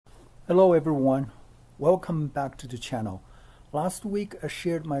Hello everyone, welcome back to the channel. Last week I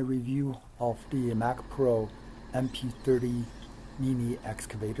shared my review of the Machpro MP30 mini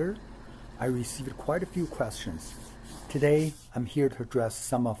excavator. I received quite a few questions. Today I'm here to address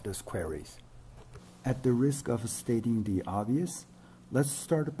some of those queries. At the risk of stating the obvious, let's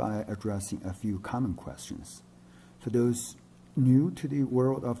start by addressing a few common questions. For those new to the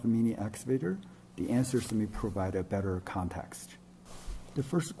world of the mini excavator, the answers may provide a better context. The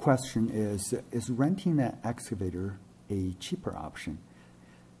first question is renting an excavator a cheaper option?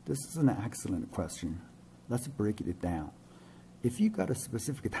 This is an excellent question. Let's break it down. If you got a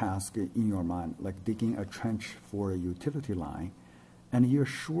specific task in your mind, like digging a trench for a utility line, and you're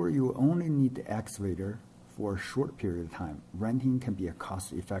sure you only need the excavator for a short period of time, renting can be a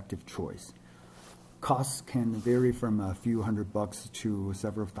cost-effective choice. Costs can vary from a few $100 to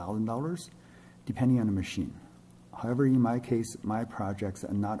several $1,000s, depending on the machine. However, in my case, my projects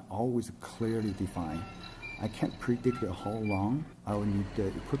are not always clearly defined. I can't predict how long I will need the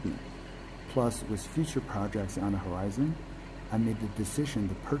equipment. Plus, with future projects on the horizon, I made the decision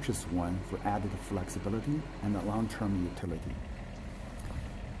to purchase one for added flexibility and a long-term utility.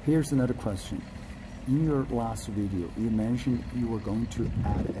 Here's another question. In your last video, you mentioned you were going to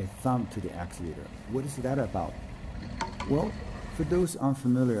add a thumb to the excavator. What is that about? Well, for those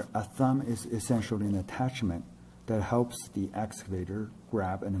unfamiliar, a thumb is essentially an attachment that helps the excavator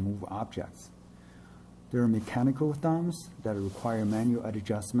grab and move objects. There are mechanical thumbs that require manual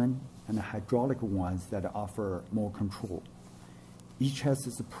adjustment and hydraulic ones that offer more control. Each has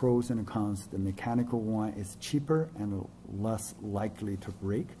its pros and cons. The mechanical one is cheaper and less likely to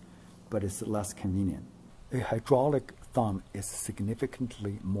break, but it's less convenient. A hydraulic thumb is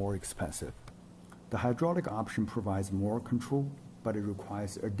significantly more expensive. The hydraulic option provides more control, but it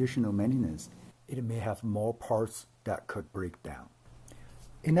requires additional maintenance. It may have more parts that could break down.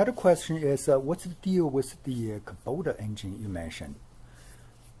 Another question is, what's the deal with the Kubota engine you mentioned?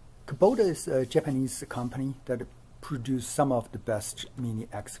 Kubota is a Japanese company that produces some of the best mini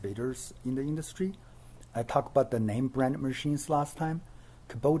excavators in the industry. I talked about the name brand machines last time.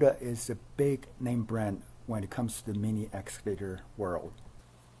 Kubota is a big name brand when it comes to the mini excavator world.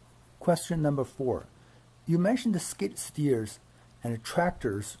 Question number 4. You mentioned the skid steers and the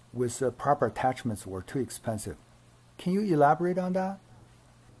tractors with proper attachments were too expensive. Can you elaborate on that?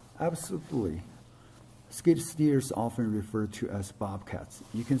 Absolutely. Skid steers often referred to as bobcats.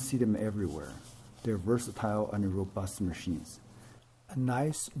 You can see them everywhere. They're versatile and robust machines. A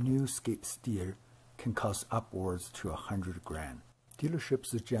nice new skid steer can cost upwards to $100,000.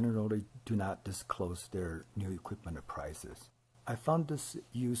 Dealerships generally do not disclose their new equipment prices. I found this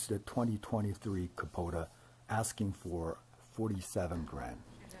used 2023 Kubota asking for $47,000.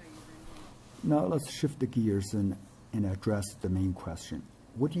 Now let's shift the gears and address the main question.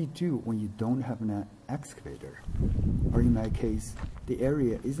 What do you do when you don't have an excavator? Or in my case, the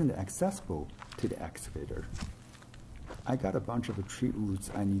area isn't accessible to the excavator. I got a bunch of tree roots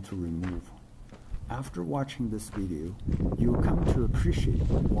I need to remove. After watching this video, you will come to appreciate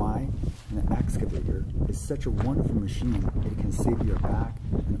why an excavator is such a wonderful machine. It can save your back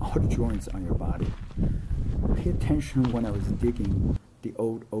and all the joints on your body. Pay attention when I was digging the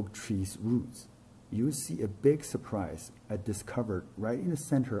old oak tree's roots. You will see a big surprise I discovered right in the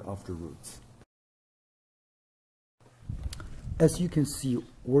center of the roots. As you can see,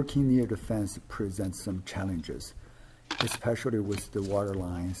 working near the fence presents some challenges, especially with the water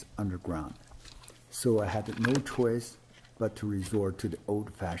lines underground. So I had no choice but to resort to the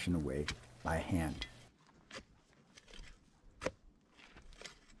old-fashioned way, by hand.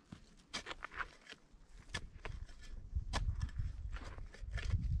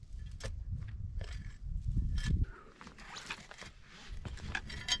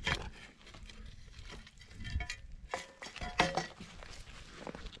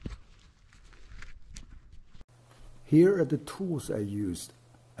 Here are the tools I used.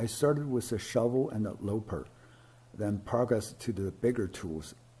 I started with a shovel and a loaper, then progressed to the bigger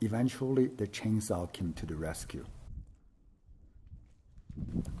tools. Eventually, the chainsaw came to the rescue.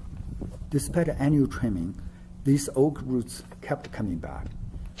 Despite the annual trimming, these oak roots kept coming back.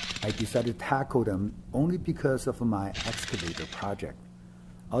 I decided to tackle them only because of my excavator project.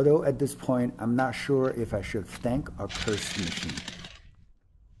 Although at this point, I'm not sure if I should thank or curse the machine.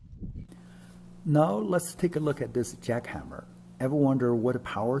 Now let's take a look at this jackhammer. Ever wonder what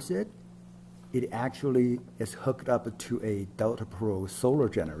powers it? It actually is hooked up to a Delta Pro solar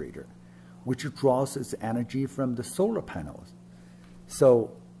generator, which draws its energy from the solar panels.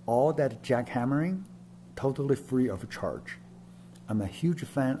 So all that jackhammering, totally free of charge. I'm a huge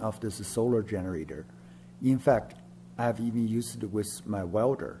fan of this solar generator. In fact, I've even used it with my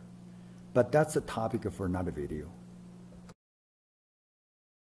welder. but that's a topic for another video.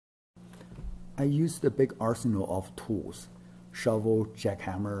 I used a big arsenal of tools: shovel,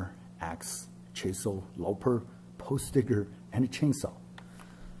 jackhammer, axe, chisel, loper, post digger, and a chainsaw.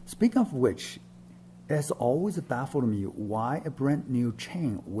 Speaking of which, it has always baffled me why a brand new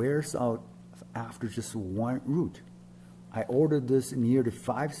chain wears out after just one root. I ordered this near the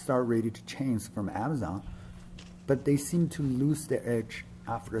 5-star rated chains from Amazon, but they seem to lose their edge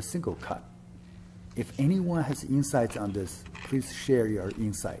after a single cut. If anyone has insights on this, please share your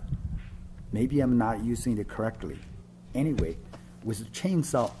insight. Maybe I'm not using it correctly. Anyway, with the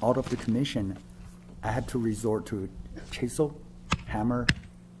chainsaw out of the commission, I had to resort to chisel, hammer,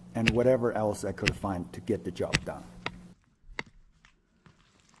 and whatever else I could find to get the job done.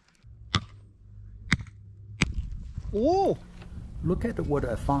 Oh! Look at what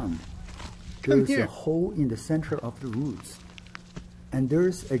I found. There's a hole in the center of the roots, and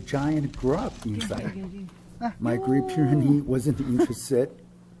there's a giant grub inside. My grape pyramid wasn't interested,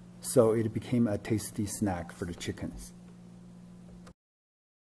 so it became a tasty snack for the chickens.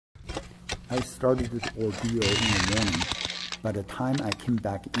 I started this ordeal in the morning. By the time I came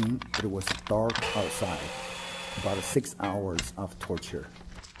back in, it was dark outside. About 6 hours of torture.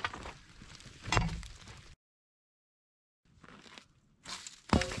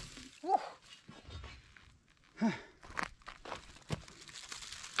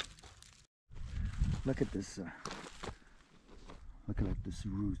 Look at this. Look at this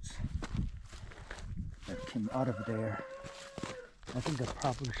roots that came out of there. I think I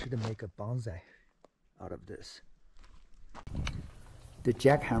probably should make a bonsai out of this. The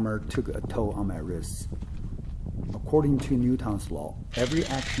jackhammer took a toll on my wrists. According to Newton's law, every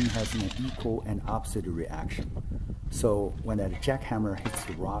action has an equal and opposite reaction. So when that jackhammer hits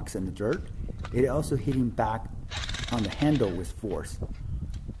the rocks and the dirt, it also hitting back on the handle with force.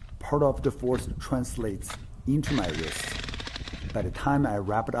 Part of the force translates into my wrist. By the time I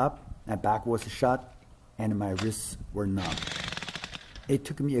wrap it up, my back was shut and my wrists were numb. It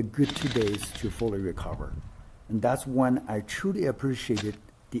took me a good 2 days to fully recover. And that's when I truly appreciated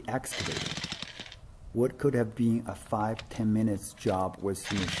the excavator. What could have been a 5-10 minutes job with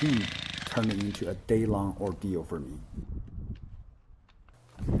the machine turned into a day-long ordeal for me.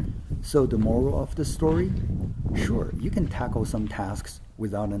 So the moral of the story? Sure, you can tackle some tasks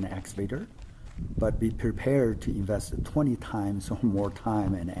without an excavator, but be prepared to invest 20 times or more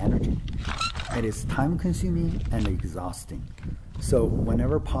time and energy. It is time-consuming and exhausting. So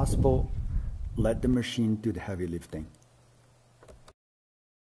whenever possible, let the machine do the heavy lifting.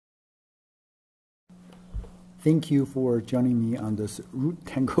 Thank you for joining me on this root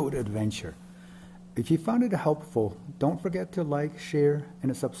tangled adventure. If you found it helpful, don't forget to like, share,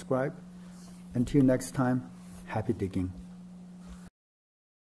 and subscribe. Until next time, happy digging.